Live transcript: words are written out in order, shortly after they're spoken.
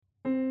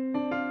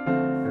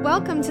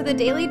Welcome to the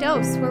Daily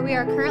Dose, where we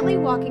are currently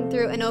walking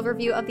through an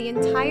overview of the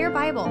entire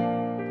Bible.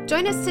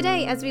 Join us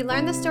today as we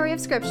learn the story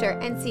of Scripture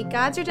and see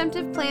God's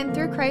redemptive plan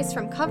through Christ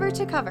from cover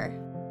to cover.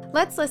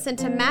 Let's listen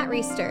to Matt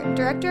Reisetter,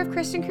 Director of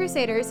Christian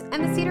Crusaders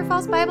and the Cedar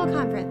Falls Bible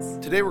Conference.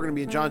 Today we're going to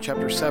be in John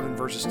chapter 7,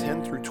 verses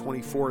 10 through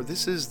 24.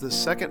 This is the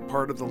second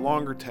part of the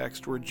longer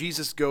text where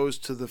Jesus goes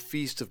to the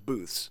Feast of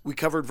Booths. We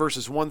covered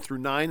verses 1 through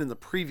 9 in the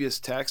previous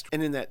text,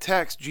 and in that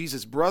text,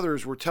 Jesus'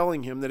 brothers were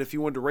telling him that if he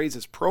wanted to raise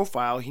his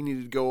profile, he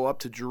needed to go up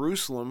to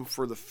Jerusalem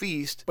for the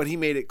feast, but he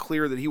made it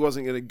clear that he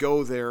wasn't going to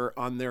go there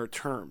on their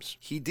terms.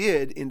 He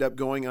did end up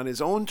going on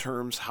his own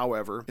terms,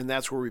 however, and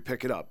that's where we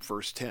pick it up,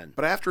 verse 10.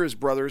 But after his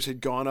brothers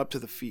had gone up to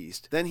the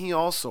feast, then he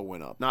also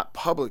went up, not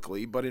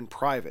publicly, but in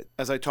private.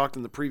 As I talked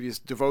in the previous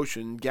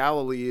devotion,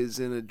 Galilee is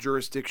in a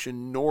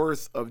jurisdiction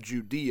north of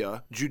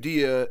Judea.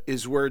 Judea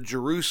is where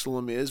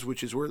Jerusalem is,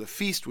 which is where the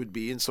feast would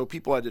be, and so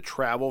people had to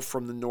travel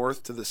from the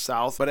north to the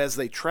south. But as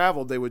they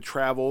traveled, they would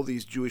travel,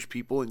 these Jewish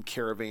people, in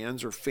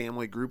caravans or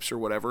family groups or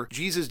whatever.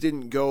 Jesus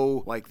didn't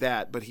go like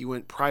that, but he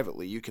went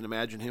privately. You can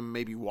imagine him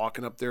maybe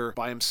walking up there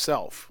by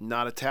himself,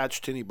 not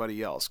attached to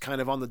anybody else,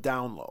 kind of on the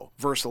down low.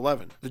 Verse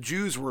 11, the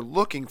Jews were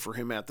looking for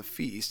him at the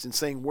feast and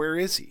saying, "Where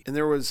is he?" And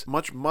there was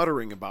much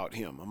muttering about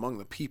him among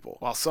the people.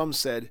 While some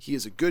said, "He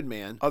is a good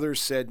man,"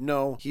 others said,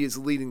 "No, he is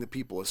leading the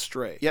people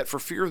astray." Yet for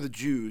fear of the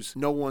Jews,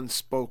 no one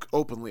spoke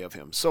openly of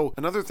him. So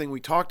another thing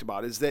we talked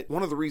about is that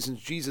one of the reasons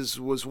Jesus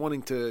was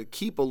wanting to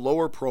keep a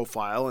lower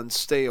profile and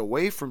stay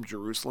away from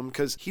Jerusalem,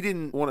 because he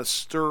didn't want to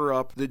stir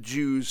up the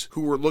Jews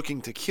who were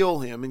looking to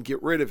kill him and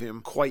get rid of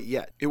him quite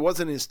yet. It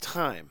wasn't his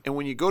time. And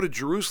when you go to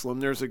Jerusalem,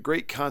 there's a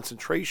great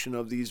concentration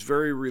of these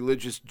very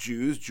religious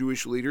Jews,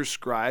 Jewish leaders,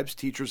 scribes,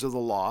 teachers of the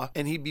law,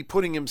 and he'd be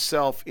putting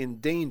himself in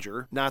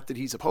danger. Not that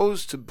he's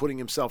opposed to putting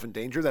himself in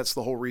danger, that's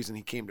the whole reason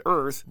he came to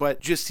earth, but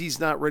just he's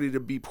not ready to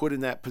be put in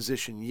that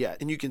position yet.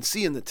 And you can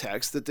see in the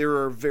text that there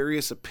are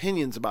various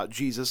opinions about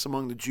Jesus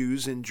among the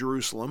Jews in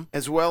Jerusalem,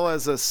 as well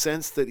as a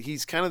sense that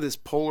he's kind of this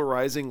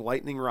polarizing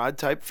lightning rod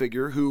type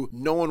figure who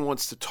no one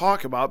wants to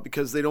talk about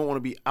because they don't want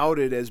to be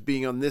outed as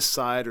being on this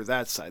side or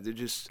that side. They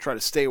just try to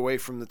stay away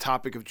from the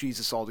topic of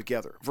Jesus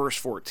altogether. Verse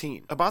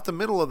 14, about the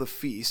middle of the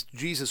feast,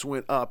 Jesus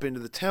went up into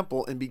the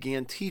temple and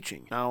began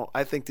teaching. Now,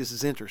 I think this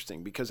is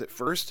interesting because at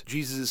first,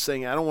 Jesus is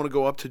saying, I don't want to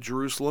go up to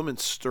Jerusalem and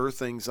stir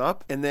things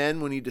up. And then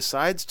when he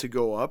decides to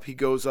go up, he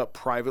goes up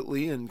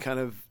privately and kind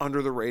of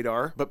under the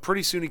radar. But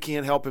pretty soon he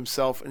can't help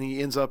himself and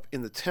he ends up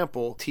in the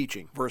temple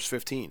teaching. Verse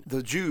 15,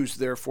 the Jews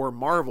therefore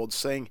marveled,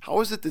 saying, how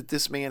is it that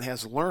this man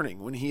has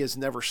learning when he has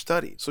never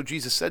studied? So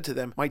Jesus said to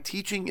them, my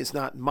teaching is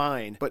not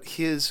mine, but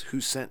his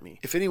who sent me.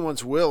 If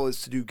anyone's will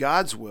is to do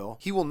God's will,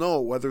 he will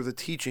know whether the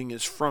teaching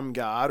is from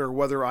God or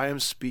whether I am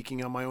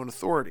speaking on my own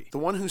authority. The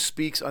one who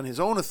speaks on his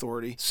own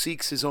authority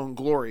seeks his own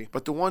glory,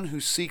 but the one who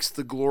seeks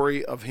the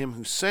glory of him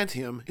who sent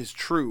him is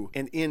true,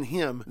 and in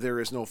him there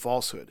is no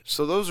falsehood.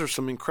 So those are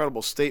some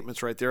incredible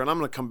statements right there, and I'm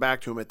going to come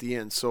back to them at the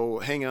end, so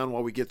hang on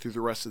while we get through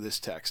the rest of this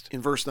text.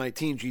 In verse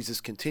 19,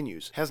 Jesus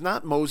continues, has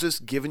not Moses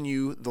given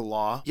you the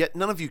law? Yet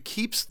none of you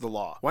keeps the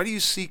law. Why do you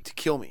seek to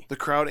kill me? The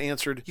crowd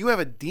answered, you have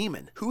a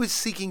demon. Who is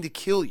seeking to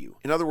kill you?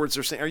 In other words,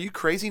 they're saying, are you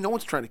crazy? No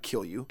one's trying to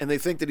kill you. And they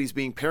think that he's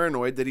being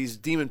paranoid, that he's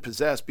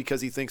demon-possessed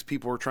because he thinks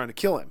people are trying to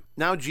kill him.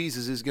 Now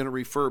Jesus is going to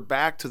refer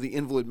back to the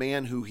invalid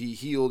man who he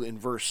healed in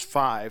verse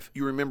 5.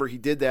 You remember he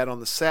did that on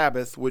the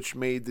Sabbath, which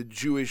made the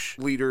Jewish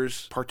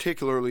leaders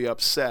particularly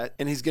upset,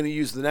 and he's going to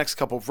use the next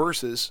couple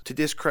verses to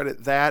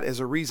discredit that as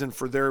a reason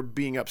for their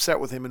being upset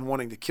with him and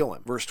wanting to kill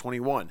him. Verse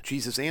 21,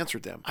 Jesus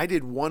answered them, I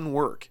did one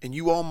work, and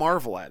you all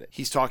marvel at it.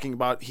 He's talking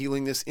about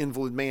healing this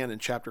invalid man in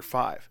chapter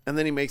 5. And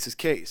then he makes his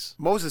case.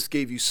 Moses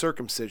gave you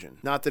circumcision,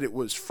 not that it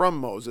was from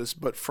Moses,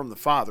 but from the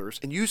fathers,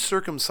 and you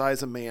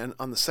circumcise a man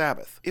on the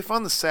Sabbath. If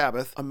on the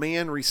Sabbath a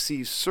man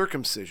receives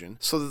circumcision,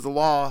 so that the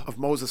law of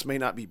Moses may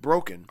not be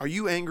broken, are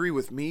you angry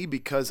with me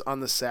because on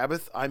the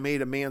Sabbath I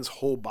made a man's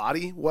whole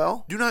body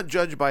well? Do not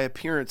judge by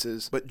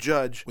appearances, but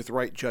judge with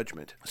right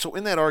judgment. So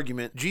in that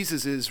argument,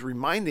 Jesus is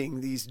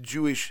reminding these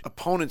Jewish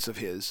opponents of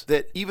his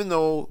that even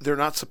though they're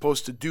not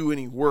supposed to do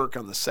any work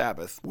on the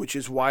Sabbath, which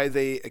is why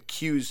they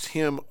accused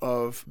him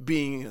of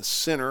being a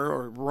sinner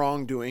or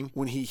wrongdoing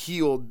when he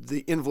healed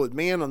the invalid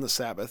man on the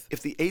Sabbath,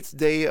 if the 8th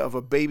day of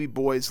a baby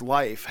boy's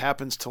life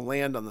happens to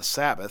land on the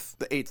Sabbath,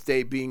 the 8th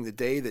day being the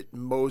day that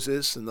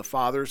Moses and the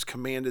fathers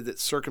commanded that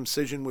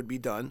circumcision would be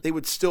done, they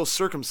would still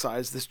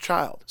circumcise this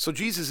child. So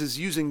Jesus is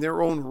using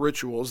their own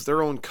rituals,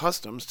 their own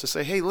customs to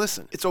say, hey,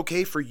 listen, it's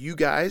okay for you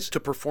guys to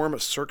perform a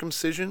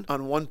circumcision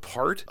on one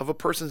part of a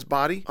person's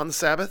body on the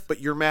Sabbath,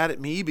 but you're mad at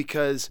me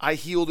because I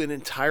healed an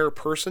entire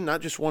person,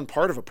 not just one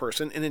part of a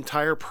person, an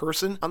entire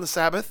person on the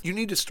Sabbath. You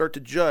need to start to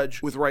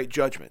judge with right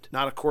judgment,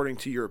 not according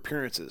to your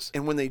appearances.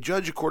 And when they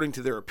judge according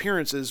to their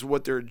appearances,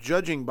 what they're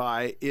judging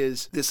by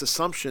is this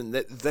assumption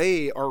that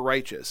they are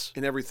righteous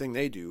in everything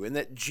they do and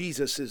that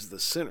Jesus is the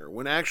sinner,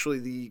 when actually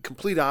the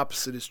complete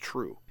opposite is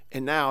true.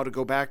 And now, to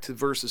go back to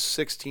verses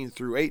 16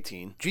 through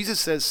 18, Jesus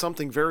says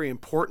something very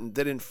important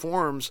that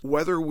informs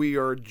whether we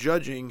are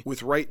judging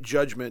with right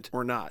judgment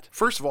or not.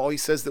 First of all, he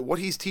says that what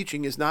he's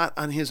teaching is not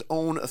on his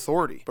own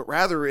authority, but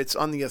rather it's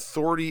on the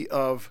authority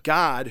of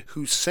God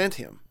who sent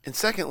him. And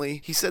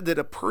secondly, he said that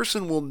a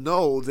person will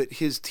know that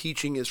his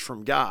teaching is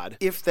from God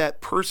if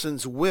that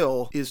person's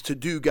will is to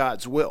do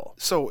God's will.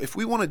 So if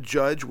we want to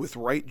judge with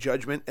right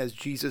judgment, as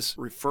Jesus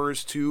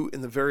refers to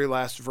in the very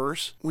last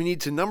verse, we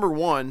need to, number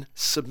one,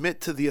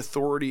 submit to the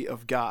authority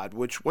of God,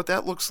 which what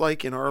that looks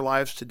like in our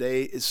lives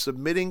today is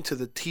submitting to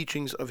the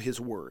teachings of his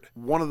word.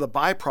 One of the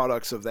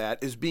byproducts of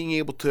that is being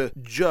able to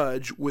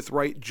judge with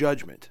right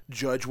judgment.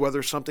 Judge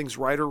whether something's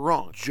right or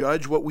wrong.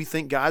 Judge what we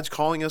think God's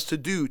calling us to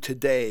do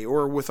today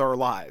or with our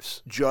lives.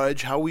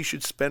 Judge how we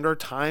should spend our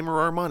time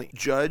or our money.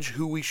 Judge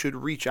who we should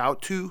reach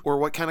out to or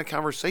what kind of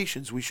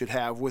conversations we should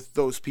have with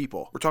those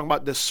people. We're talking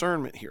about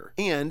discernment here.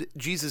 And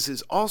Jesus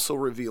is also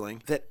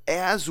revealing that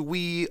as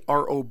we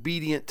are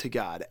obedient to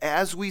God,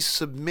 as we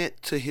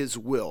submit to his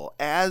will,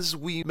 as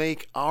we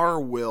make our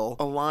will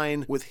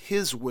align with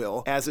his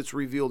will as it's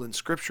revealed in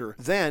Scripture,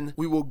 then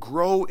we will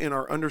grow in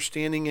our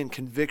understanding and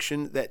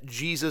conviction that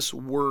Jesus'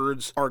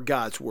 words are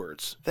God's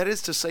words. That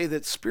is to say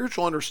that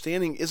spiritual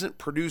understanding isn't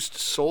produced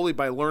solely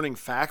by learning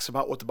facts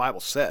about what the Bible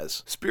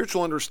says.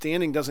 Spiritual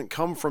understanding doesn't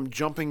come from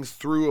jumping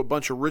through a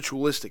bunch of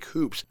ritualistic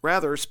hoops.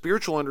 Rather,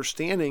 spiritual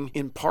understanding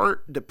in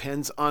part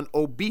depends on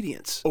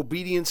obedience.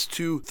 Obedience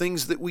to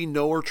things that we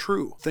know are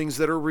true, things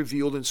that are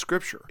revealed in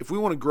Scripture. If we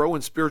want to grow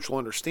in spiritual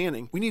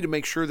understanding, we need to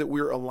make sure that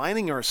we're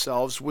aligning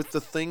ourselves with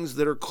the things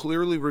that are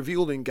clearly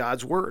revealed in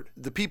God's Word.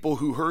 The people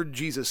who heard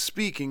Jesus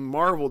speaking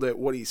marveled at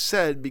what he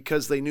said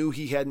because they knew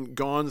he hadn't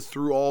gone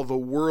through all the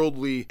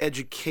worldly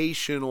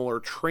educational or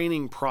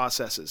training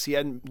processes. He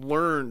hadn't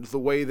learned the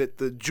way that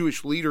the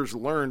Jewish leaders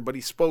learned, but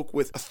he spoke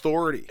with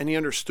authority and he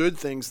understood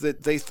things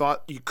that they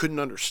thought you couldn't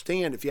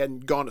understand if you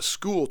hadn't gone to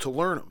school to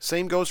learn them.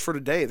 Same goes for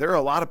today. There are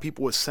a lot of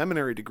people with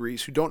seminary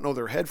degrees who don't know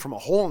their head from a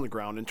hole in the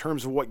ground in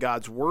terms of what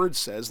God's word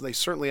says. They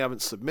certainly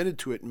haven't submitted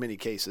to it in many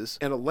cases.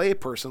 And a lay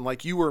person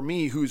like you or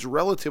me who's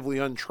relatively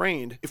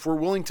untrained, if we're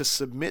willing to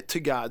submit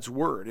to God's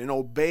word and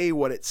obey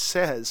what it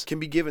says, can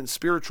be given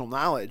spiritual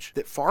knowledge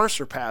that far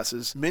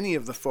surpasses many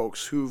of the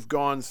folks who've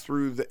gone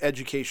through the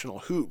educational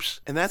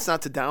hoops. And that's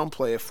not to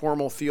downplay a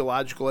formal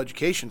theological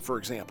education, for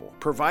example,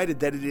 provided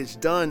that it is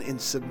done in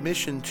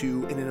submission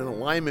to and in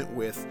alignment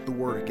with the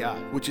Word of God,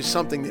 which is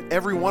something that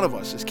every one of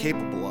us is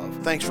capable of.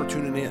 Thanks for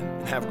tuning in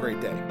and have a great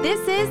day.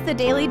 This is The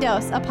Daily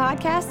Dose, a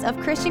podcast of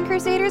Christian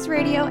Crusaders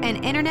Radio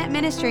and Internet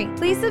Ministry.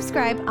 Please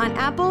subscribe on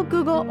Apple,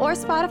 Google, or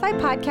Spotify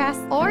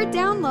podcasts, or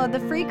download the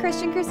free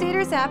Christian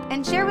Crusaders app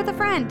and share with a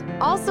friend.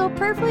 Also,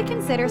 prayerfully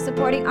consider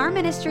supporting our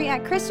ministry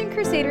at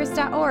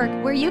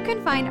ChristianCrusaders.org, where you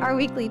can find our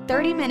weekly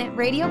 30-minute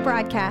radio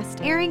broadcast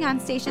airing on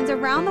stations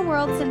around the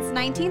world since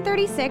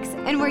 1936,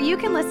 and where you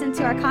can listen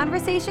to our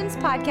Conversations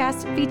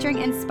podcast featuring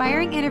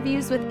inspiring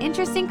interviews with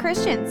interesting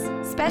Christians.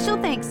 Special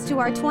thanks to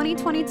our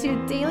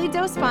 2022 Daily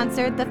Dose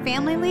sponsor, The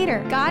Family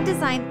Leader. God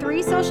designed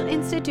 3 social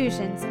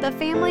institutions: the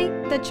family,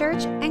 the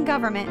church, and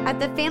government. At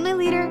The Family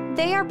Leader,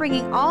 they are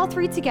bringing all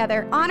 3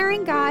 together,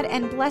 honoring God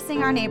and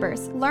blessing our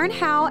neighbors. Learn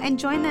how and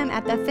join them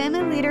at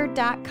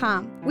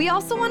thefamilyleader.com. We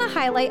also want to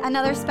highlight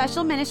another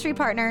special ministry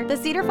partner, the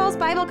Cedar Falls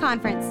Bible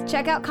Conference.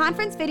 Check out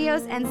conference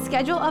videos and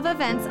schedule of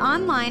events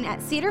online at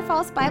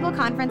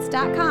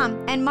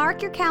cedarfallsbibleconference.com and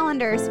mark your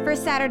calendars for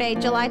Saturday,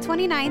 July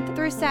 29th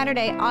through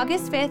Saturday,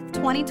 August 5th,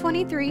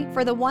 2023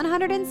 for the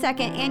 102nd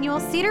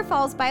Annual Cedar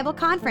Falls Bible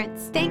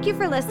Conference. Thank you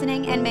for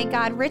listening, and may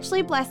God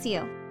richly bless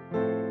you.